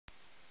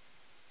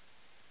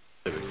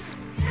Lewis.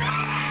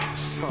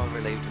 So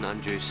relieved when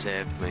Andrew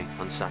saved me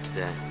on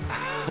Saturday.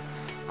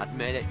 I'd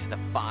made it to the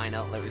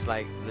final. It was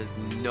like, there's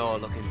no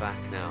looking back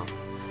now.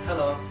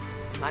 Hello.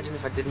 Imagine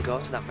if I didn't go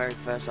to that very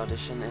first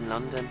audition in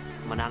London.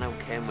 My nana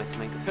came with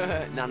me.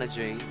 Nana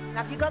G.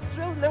 Have you got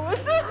through,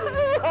 Lewis?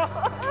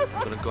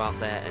 I'm gonna go out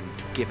there and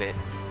give it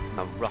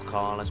my rock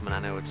all, as my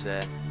nana would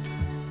say.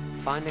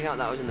 Finding out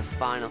that I was in the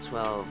final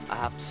 12, I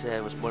have to say,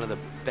 was one of the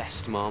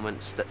best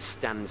moments that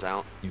stands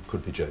out. You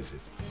could be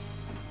Joseph.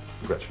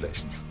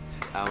 Congratulations.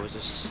 I was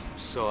just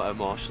so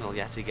emotional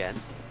yet again.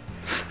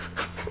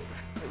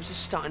 It was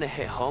just starting to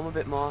hit home a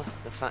bit more,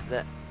 the fact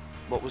that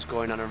what was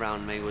going on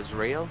around me was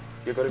real.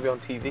 You're going to be on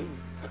TV.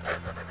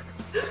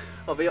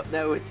 I'll be up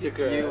there with you,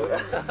 girl.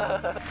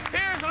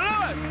 Here's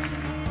Lewis!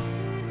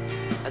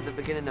 At the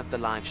beginning of the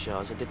live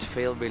shows, I did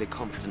feel really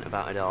confident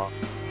about it all.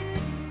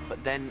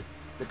 But then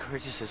the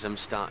criticism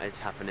started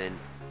happening.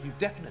 You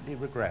definitely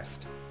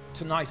regressed.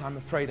 Tonight, I'm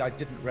afraid I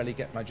didn't really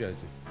get my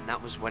Joseph. And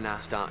that was when I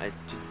started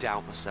to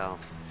doubt myself.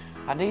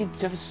 I need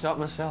to sort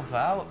myself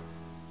out.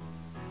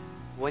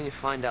 When you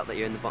find out that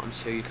you're in the bottom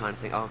two, you kind of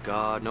think, oh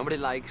God, nobody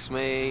likes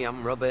me,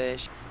 I'm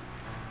rubbish.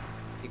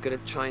 You've got to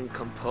try and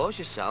compose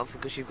yourself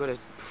because you've got to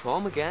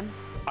perform again.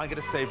 I'm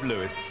going to save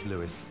Lewis,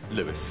 Lewis,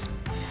 Lewis.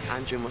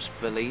 Andrew must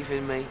believe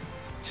in me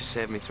to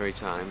save me 3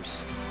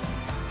 times.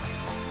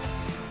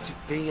 To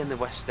be in the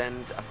West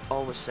End, I've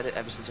always said it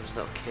ever since I was a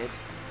little kid.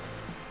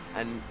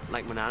 And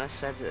like my nana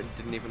said, I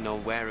didn't even know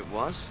where it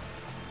was.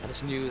 I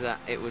just knew that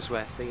it was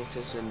where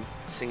theatres and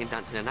singing,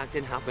 dancing and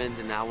acting happened,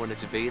 and I wanted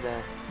to be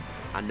there.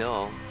 I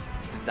know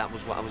that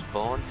was what I was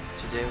born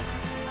to do.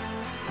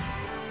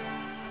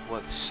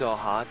 Worked so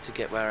hard to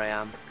get where I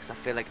am, because I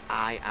feel like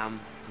I am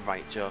the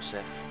right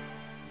Joseph.